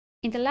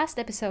In the last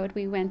episode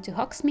we went to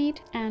Hogsmeade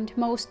and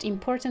most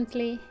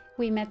importantly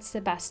we met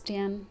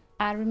Sebastian.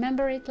 I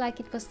remember it like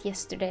it was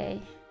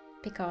yesterday,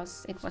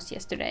 because it was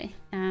yesterday.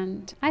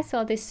 And I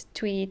saw this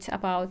tweet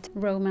about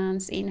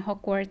romance in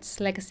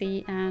Hogwarts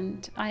Legacy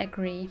and I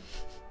agree.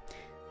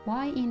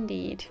 Why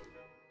indeed?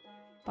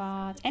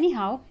 But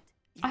anyhow,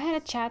 I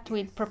had a chat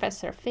with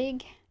Professor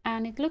Fig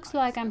and it looks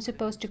like I'm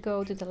supposed to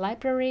go to the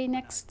library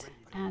next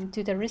and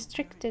to the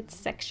restricted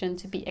section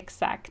to be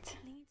exact.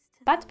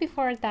 But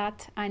before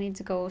that, I need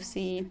to go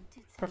see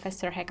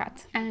Professor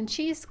Hecat. And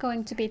she's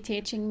going to be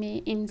teaching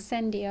me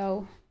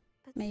Incendio,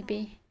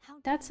 maybe.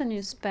 That's a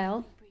new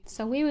spell,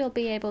 so we will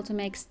be able to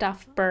make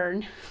stuff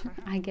burn,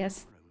 I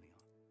guess.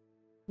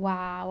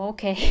 Wow,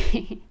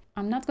 okay.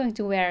 I'm not going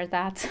to wear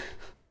that.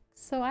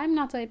 So I'm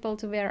not able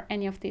to wear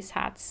any of these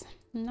hats.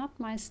 Not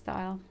my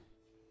style.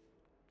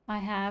 I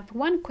have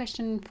one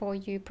question for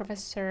you,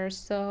 Professor.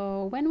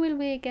 So when will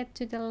we get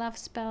to the love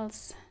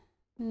spells?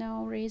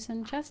 No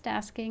reason, just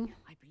asking.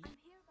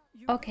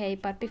 Okay,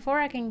 but before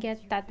I can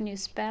get that new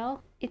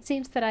spell, it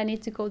seems that I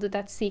need to go to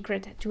that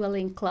secret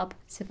dueling club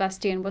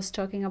Sebastian was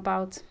talking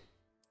about.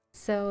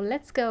 So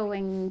let's go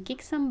and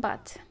kick some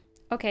butt.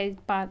 Okay,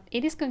 but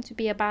it is going to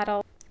be a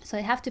battle, so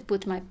I have to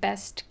put my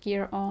best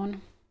gear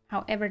on,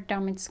 however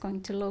dumb it's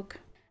going to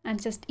look.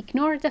 And just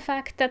ignore the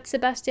fact that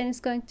Sebastian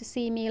is going to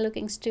see me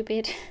looking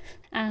stupid.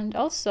 And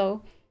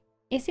also,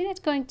 isn't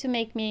it going to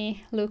make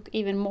me look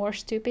even more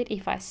stupid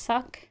if I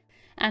suck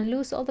and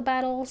lose all the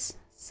battles?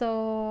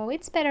 So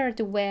it's better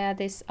to wear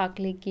this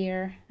ugly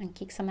gear and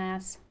kick some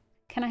ass.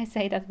 Can I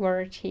say that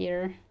word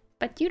here?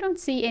 But you don't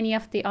see any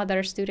of the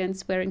other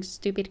students wearing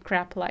stupid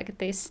crap like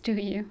this, do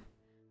you?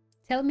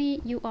 Tell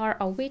me you are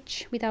a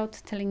witch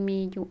without telling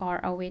me you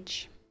are a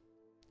witch.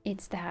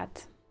 It's the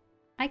hat.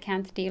 I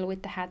can't deal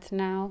with the hat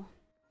now.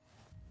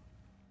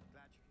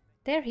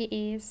 There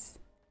he is.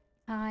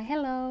 Hi,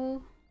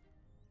 hello.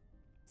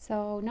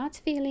 So not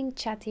feeling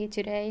chatty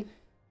today.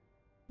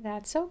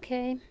 That's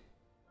okay.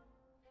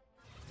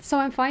 So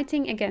I'm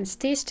fighting against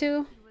these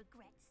two?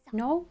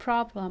 No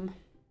problem.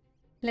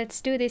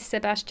 Let's do this,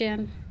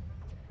 Sebastian.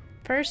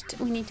 First,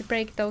 we need to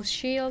break those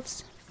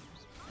shields.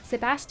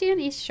 Sebastian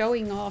is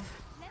showing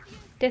off.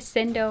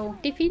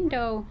 Descendo,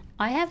 Difindo.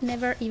 I have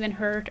never even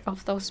heard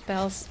of those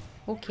spells.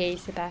 Okay,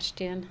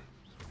 Sebastian.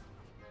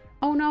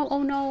 Oh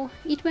no,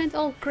 it went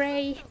all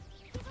grey.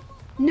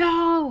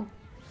 No!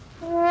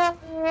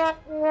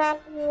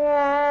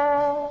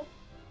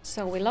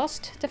 So we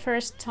lost the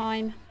first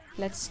time.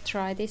 Let's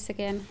try this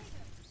again.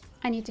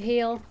 I need to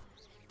heal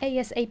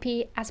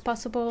ASAP as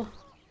possible.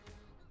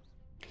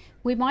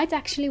 We might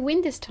actually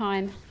win this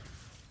time.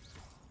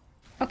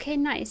 Okay,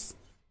 nice.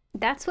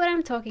 That's what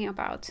I'm talking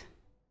about.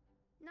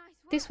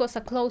 This was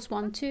a close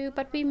one too,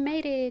 but we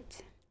made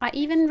it. I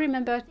even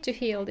remembered to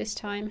heal this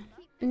time.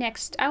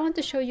 Next, I want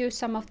to show you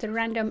some of the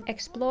random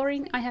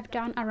exploring I have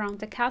done around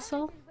the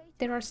castle.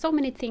 There are so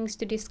many things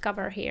to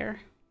discover here.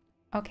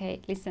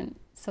 Okay, listen.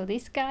 So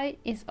this guy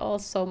is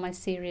also my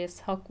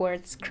serious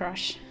Hogwarts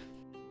crush.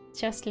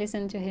 Just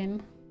listen to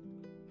him.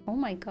 Oh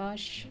my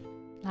gosh.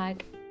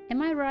 Like,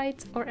 am I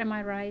right or am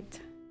I right?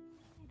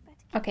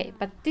 Okay,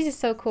 but this is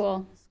so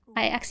cool.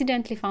 I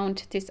accidentally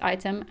found this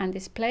item and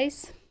this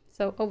place.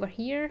 So over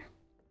here,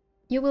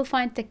 you will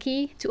find the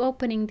key to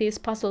opening these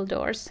puzzle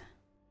doors.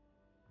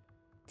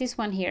 This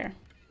one here.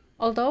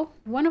 Although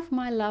one of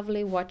my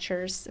lovely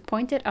watchers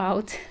pointed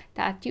out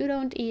that you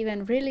don't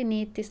even really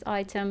need this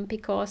item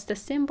because the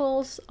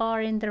symbols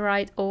are in the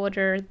right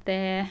order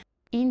there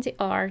in the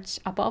arch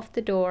above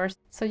the doors,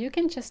 so you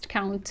can just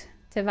count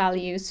the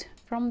values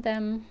from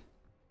them.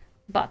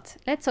 But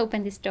let's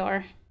open this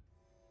door.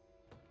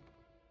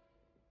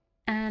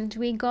 And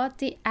we got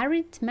the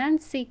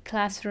arithmancy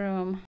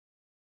classroom.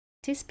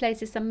 This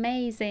place is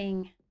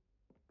amazing.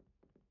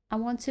 I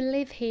want to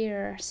live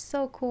here.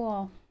 So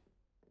cool.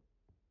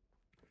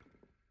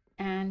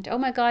 And oh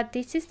my god,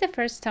 this is the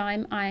first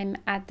time I'm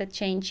at the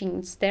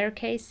changing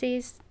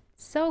staircases.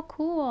 So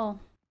cool.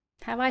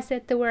 Have I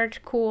said the word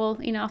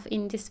cool enough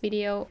in this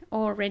video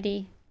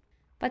already?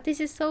 But this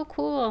is so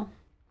cool.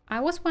 I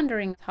was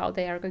wondering how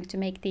they are going to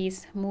make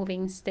these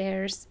moving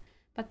stairs,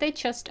 but they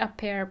just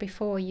appear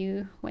before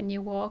you when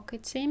you walk,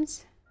 it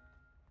seems.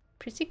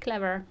 Pretty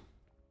clever.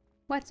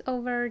 What's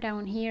over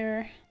down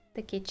here?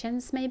 The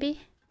kitchens,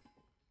 maybe?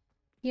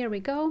 Here we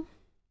go.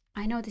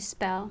 I know this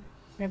spell.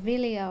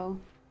 Revelio.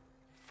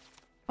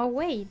 Oh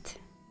wait,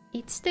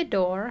 it's the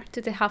door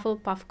to the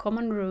Hufflepuff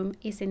common room,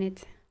 isn't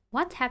it?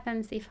 What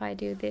happens if I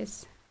do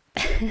this?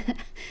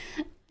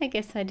 I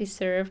guess I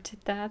deserved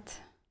that.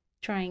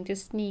 Trying to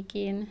sneak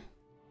in.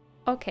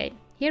 Okay,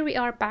 here we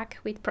are back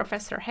with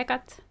Professor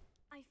Hecat.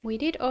 We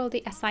did all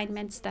the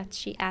assignments that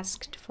she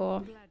asked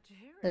for.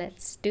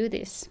 Let's do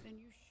this.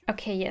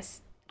 Okay,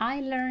 yes, I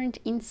learned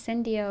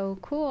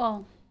Incendio.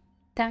 Cool.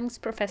 Thanks,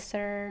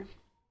 Professor.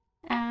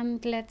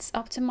 And let's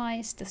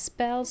optimize the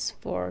spells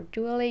for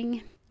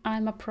dueling.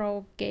 I'm a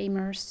pro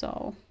gamer,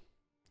 so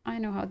I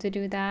know how to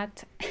do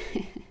that.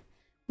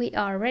 We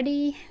are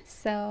ready,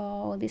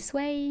 so this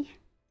way.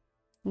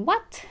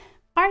 What?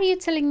 Are you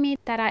telling me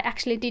that I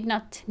actually did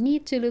not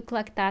need to look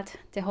like that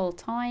the whole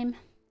time?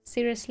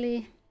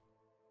 Seriously?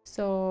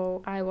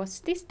 So I was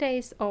these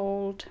days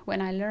old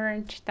when I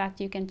learned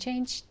that you can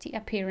change the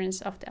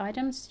appearance of the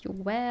items you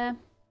wear.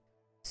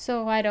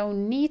 So I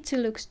don't need to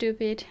look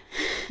stupid.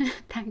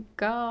 Thank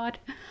God.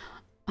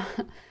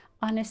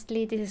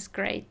 Honestly, this is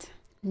great.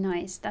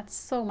 Nice, that's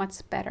so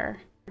much better.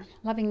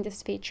 Loving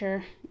this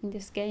feature in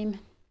this game.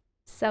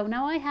 So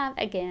now I have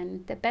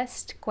again the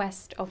best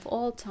quest of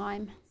all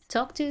time.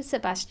 Talk to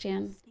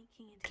Sebastian.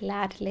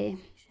 Gladly.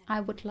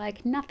 I would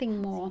like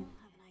nothing more.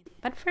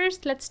 But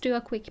first let's do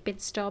a quick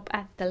pit stop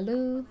at the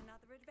loo.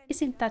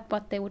 Isn't that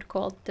what they would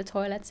call the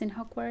toilets in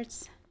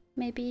Hogwarts?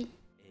 Maybe?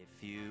 A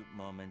few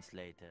moments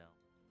later.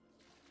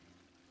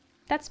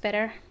 That's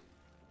better.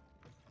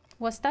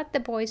 Was that the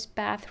boys'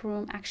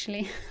 bathroom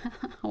actually?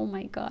 Oh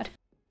my god.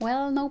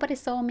 Well, nobody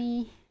saw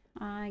me,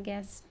 I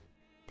guess.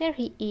 There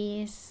he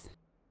is.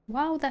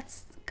 Wow,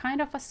 that's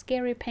kind of a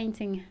scary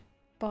painting.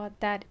 But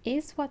that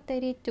is what they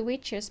did to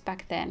witches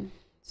back then.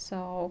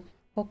 So,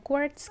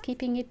 Hogwarts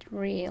keeping it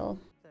real.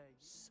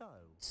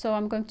 So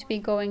I'm going to be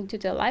going to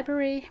the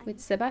library with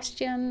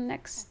Sebastian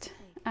next.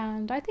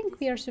 And I think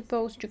we are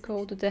supposed to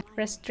go to the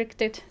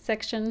restricted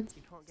section.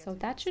 So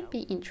that should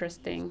be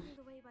interesting.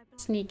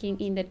 Sneaking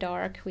in the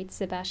dark with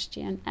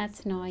Sebastian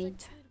at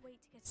night.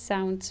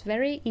 Sounds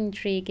very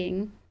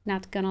intriguing,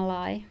 not gonna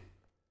lie.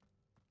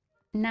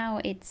 Now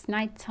it's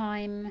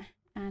nighttime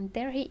and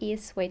there he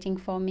is waiting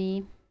for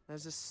me.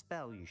 There's a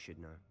spell you should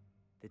know.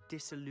 The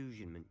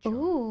disillusionment charm.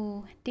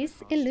 Ooh,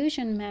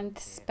 disillusionment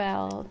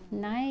spell.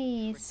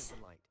 Nice.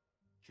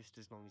 Just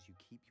as long as you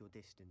keep your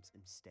distance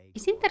and stay.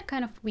 Isn't that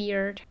kind of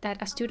weird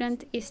that a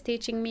student is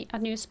teaching me a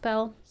new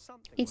spell?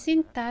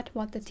 Isn't that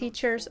what the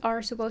teachers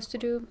are supposed to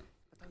do?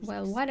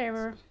 Well,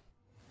 whatever.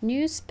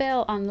 New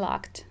spell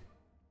unlocked.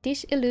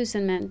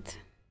 Disillusionment.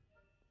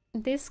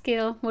 This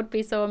skill would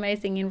be so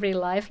amazing in real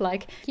life.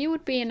 Like, you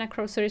would be in a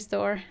grocery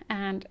store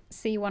and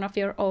see one of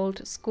your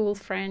old school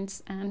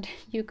friends and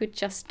you could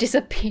just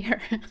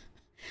disappear.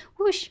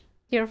 Whoosh!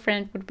 Your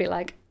friend would be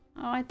like,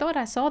 oh, I thought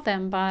I saw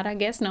them, but I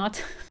guess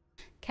not.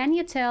 Can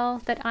you tell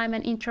that I'm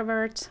an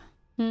introvert?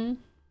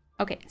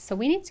 Okay, so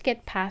we need to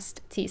get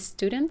past these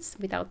students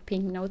without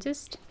being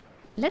noticed.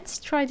 Let's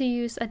try to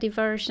use a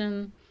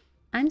diversion.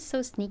 I'm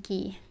so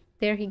sneaky.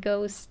 There he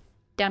goes,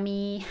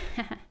 dummy.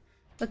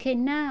 Okay,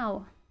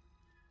 now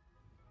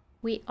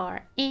we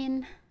are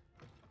in.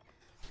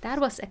 That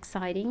was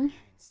exciting.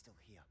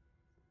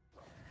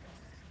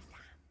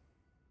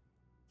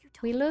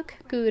 We look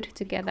good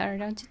together,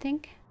 don't you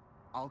think?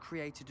 I'll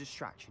create a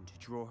distraction to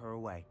draw her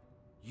away.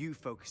 You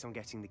focus on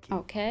getting the key.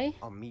 Okay.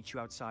 I'll meet you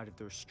outside of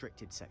the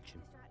restricted section.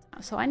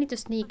 So I need to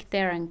sneak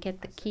there and get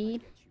the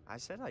key. I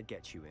said I'd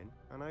get you in,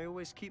 and I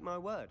always keep my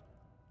word.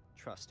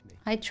 Trust me.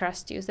 I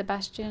trust you,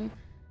 Sebastian.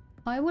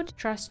 I would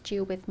trust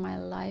you with my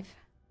life.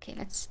 Okay,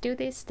 let's do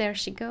this. There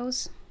she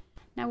goes.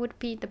 Now would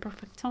be the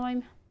perfect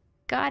time.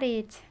 Got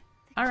it.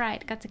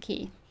 Alright, got the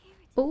key.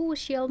 Oh,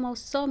 she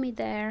almost saw me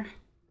there.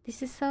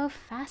 This is so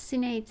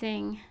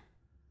fascinating.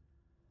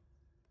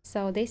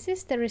 So this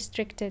is the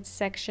restricted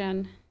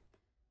section.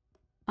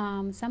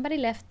 Somebody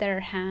left their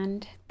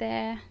hand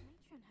there.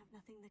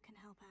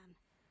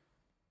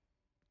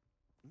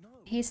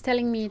 He's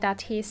telling me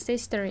that his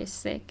sister is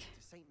sick.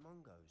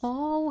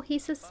 Oh,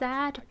 he's a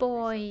sad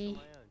boy.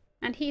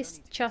 And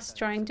he's just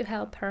trying to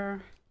help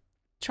her.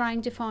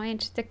 Trying to find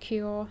the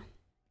cure.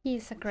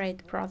 He's a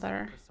great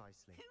brother.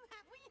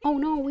 Oh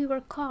no, we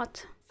were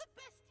caught.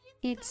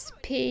 It's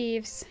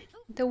Peeves,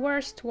 the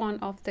worst one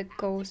of the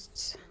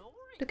ghosts.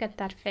 Look at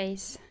that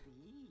face.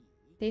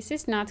 This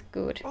is not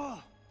good.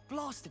 Oh,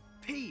 blasted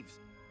Peeves!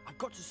 I've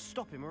got to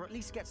stop him, or at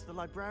least get to the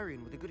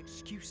librarian with a good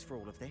excuse for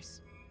all of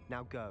this.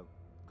 Now go.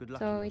 Good luck.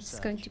 So it's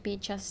going to be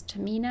just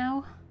me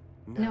now?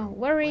 No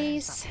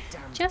worries.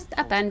 Just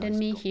abandon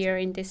me here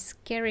in this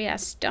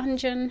scary-ass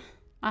dungeon.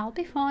 I'll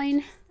be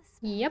fine.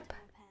 Yep.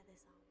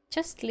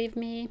 Just leave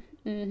me.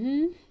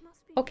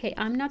 Okay,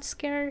 I'm not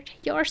scared.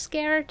 You're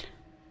scared.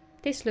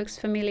 This looks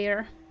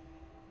familiar.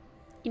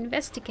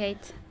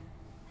 Investigate.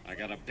 I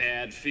got a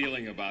bad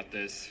feeling about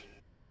this.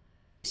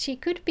 She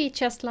could be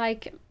just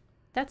like...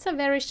 That's a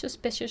very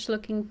suspicious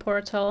looking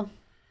portal.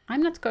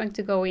 I'm not going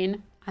to go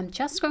in. I'm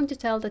just going to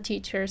tell the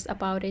teachers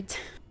about it.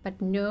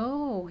 But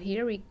no,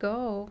 here we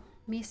go.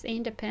 Miss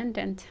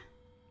Independent.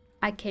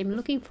 I came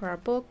looking for a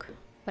book,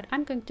 but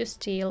I'm going to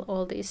steal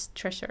all these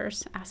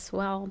treasures as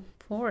well,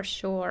 for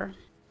sure.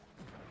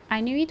 I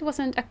knew it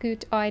wasn't a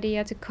good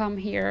idea to come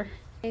here.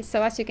 Okay,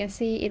 so as you can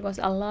see, it was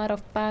a lot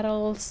of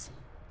battles.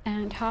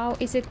 And how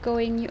is it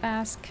going, you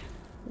ask?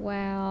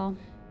 Well,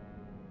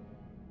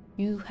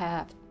 you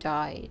have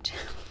died.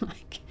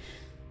 Like,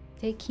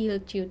 they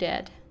killed you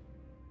dead.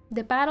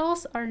 The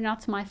battles are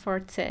not my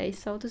forte,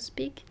 so to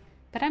speak.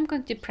 But I'm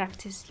going to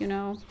practice, you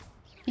know.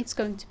 It's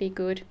going to be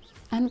good.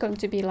 I'm going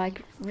to be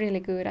like really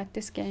good at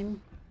this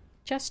game.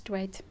 Just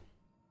wait.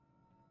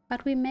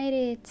 But we made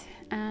it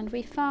and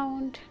we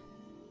found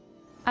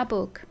a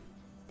book.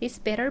 This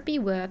better be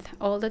worth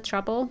all the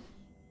trouble.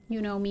 You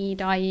know, me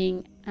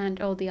dying and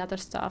all the other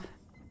stuff.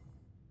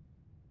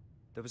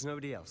 There was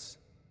nobody else.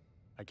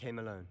 I came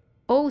alone.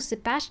 Oh,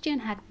 Sebastian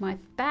had my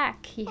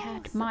back. He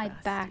had my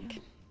back.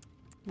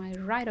 My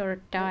ride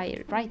or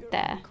die right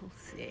there.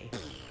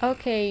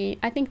 Okay,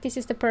 I think this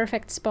is the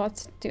perfect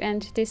spot to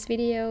end this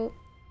video.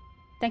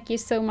 Thank you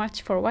so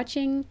much for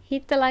watching.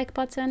 Hit the like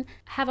button.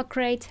 Have a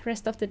great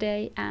rest of the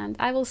day and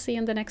I will see you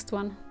in the next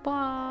one.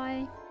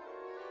 Bye!